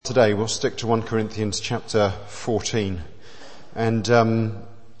today. We'll stick to 1 Corinthians chapter 14. And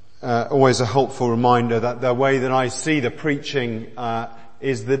always a helpful reminder that the way that I see the preaching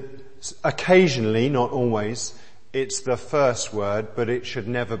is that occasionally, not always, it's the first word, but it should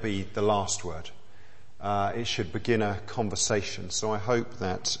never be the last word. It should begin a conversation. So I hope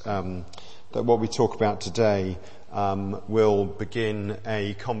that that what we talk about today will begin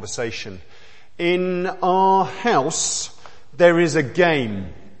a conversation. In our house, there is a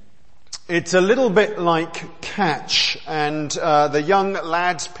game. It's a little bit like catch, and the young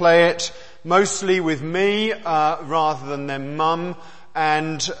lads play it mostly with me rather than their mum.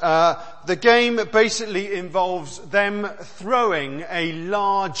 And the game basically involves them throwing a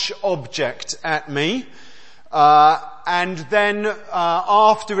large object at me, and then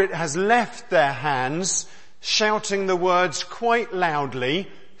after it has left their hands, shouting the words quite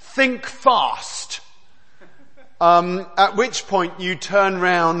loudly, "Think fast." At which point you turn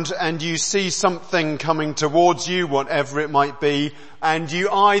round and you see something coming towards you, whatever it might be, and you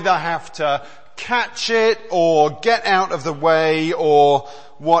either have to catch it or get out of the way or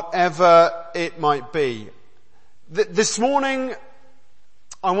whatever it might be. This morning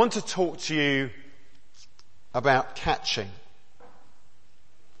I want to talk to you about catching.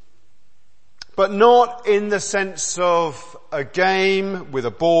 But not in the sense of a game with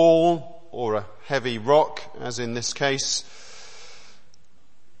a ball or a heavy rock, as in this case,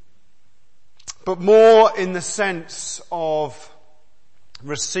 but more in the sense of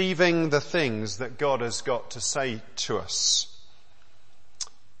receiving the things that God has got to say to us.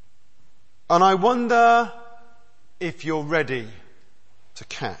 And I wonder if you're ready to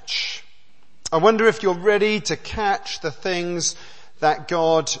catch. I wonder if you're ready to catch the things that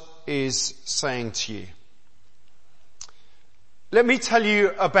God is saying to you. Let me tell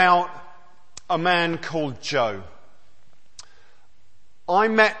you about a man called Joe. I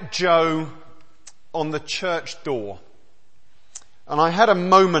met Joe on the church door. And I had a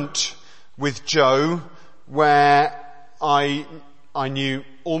moment with Joe where I knew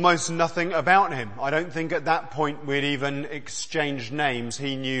almost nothing about him. I don't think at that point we'd even exchanged names.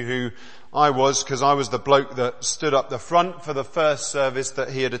 He knew who I was because I was the bloke that stood up the front for the first service that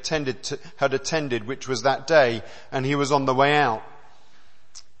he had attended, which was that day, and he was on the way out.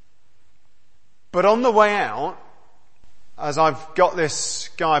 But on the way out, as I've got this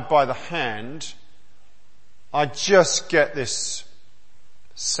guy by the hand, I just get this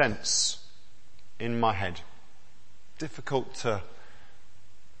sense in my head. Difficult to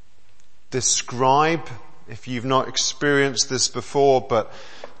describe if you've not experienced this before, but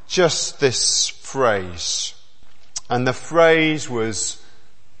just this phrase. And the phrase was,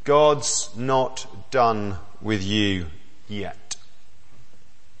 "God's not done with you yet."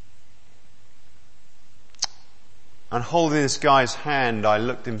 And holding this guy's hand, I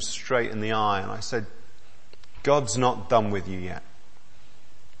looked him straight in the eye and I said, "God's not done with you yet."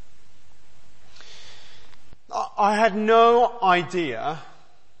 I had no idea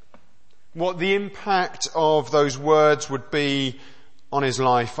what the impact of those words would be on his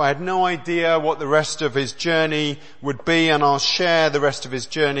life. I had no idea what the rest of his journey would be, and I'll share the rest of his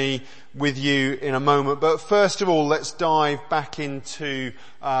journey with you in a moment. But first of all, let's dive back into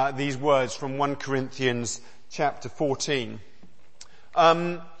these words from 1 Corinthians chapter 14.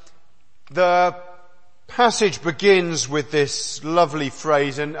 The passage begins with this lovely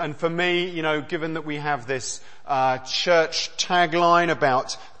phrase, and for me, given that we have this church tagline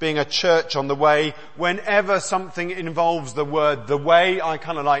about being a church on the way, whenever something involves the word "the way," I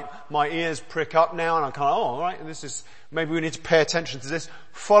kind of like, my ears prick up now, and I'm kind of, all right, maybe we need to pay attention to this.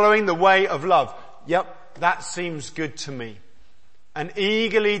 Following the way of love. Yep, that seems good to me. And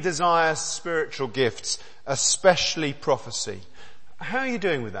eagerly desire spiritual gifts, especially prophecy. How are you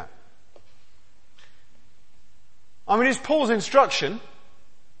doing with that? I mean, it's Paul's instruction.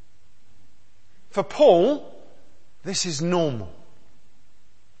 For Paul, this is normal.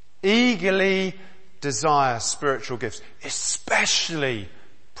 Eagerly desire spiritual gifts, especially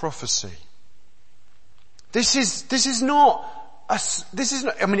prophecy. This is not,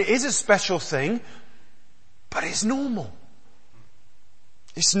 I mean, it is a special thing, but it's normal.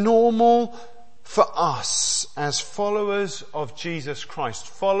 It's normal for us as followers of Jesus Christ,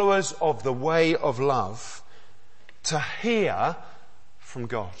 followers of the way of love, to hear from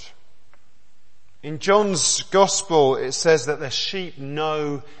God. In John's Gospel, it says that the sheep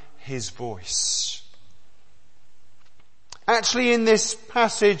know his voice. Actually, in this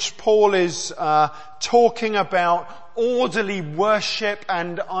passage, Paul is talking about orderly worship,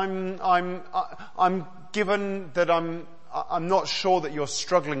 and I'm given that I'm not sure that you're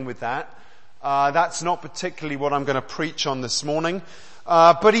struggling with that. That's not particularly what I'm going to preach on this morning.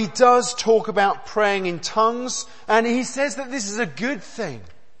 but he does talk about praying in tongues, and he says that this is a good thing.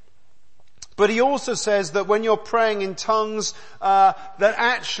 But he also says that when you're praying in tongues, that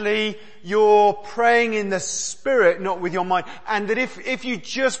actually you're praying in the Spirit, not with your mind. And that if you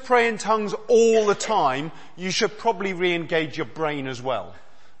just pray in tongues all the time, you should probably re-engage your brain as well.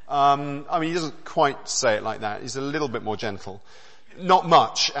 He doesn't quite say it like that. He's a little bit more gentle. Not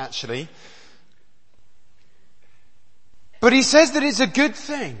much, actually. But he says that it's a good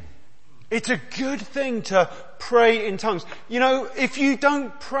thing. It's a good thing to pray in tongues. You know, if you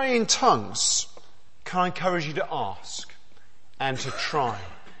don't pray in tongues, can I encourage you to ask and to try?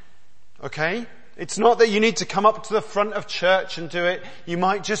 Okay? It's not that you need to come up to the front of church and do it. You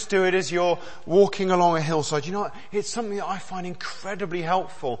might just do it as you're walking along a hillside. You know what? It's something that I find incredibly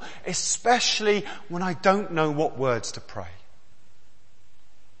helpful, especially when I don't know what words to pray.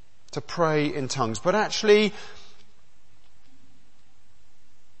 To pray in tongues. But actually,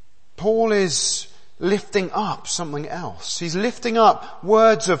 Paul is lifting up something else. He's lifting up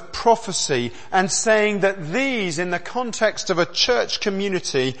words of prophecy and saying that these, in the context of a church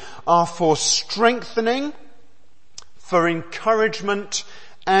community, are for strengthening, for encouragement,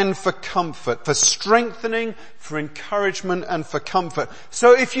 and for comfort. For strengthening, for encouragement, and for comfort.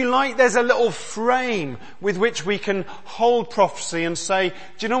 So if you like, there's a little frame with which we can hold prophecy and say, do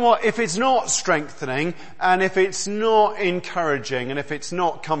you know what, if it's not strengthening, and if it's not encouraging, and if it's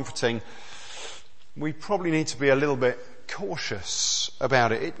not comforting, we probably need to be a little bit cautious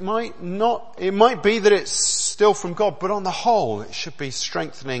about it. It might be that it's still from God, but on the whole, it should be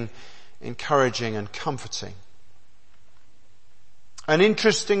strengthening, encouraging, and comforting. And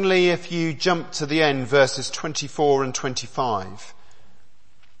interestingly, if you jump to the end, verses 24 and 25,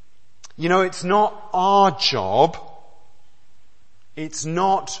 you know, it's not our job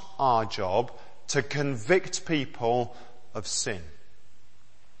to convict people of sin.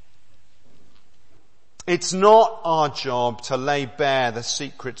 It's not our job to lay bare the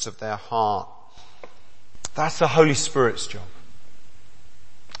secrets of their heart. That's the Holy Spirit's job.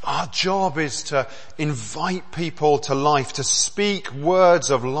 Our job is to invite people to life, to speak words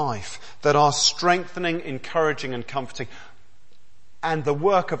of life that are strengthening, encouraging, and comforting. And the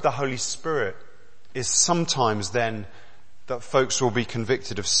work of the Holy Spirit is sometimes then that folks will be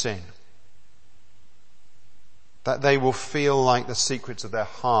convicted of sin. That they will feel like the secrets of their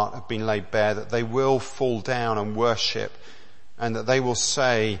heart have been laid bare, that they will fall down and worship, and that they will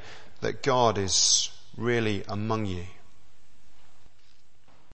say that God is really among you.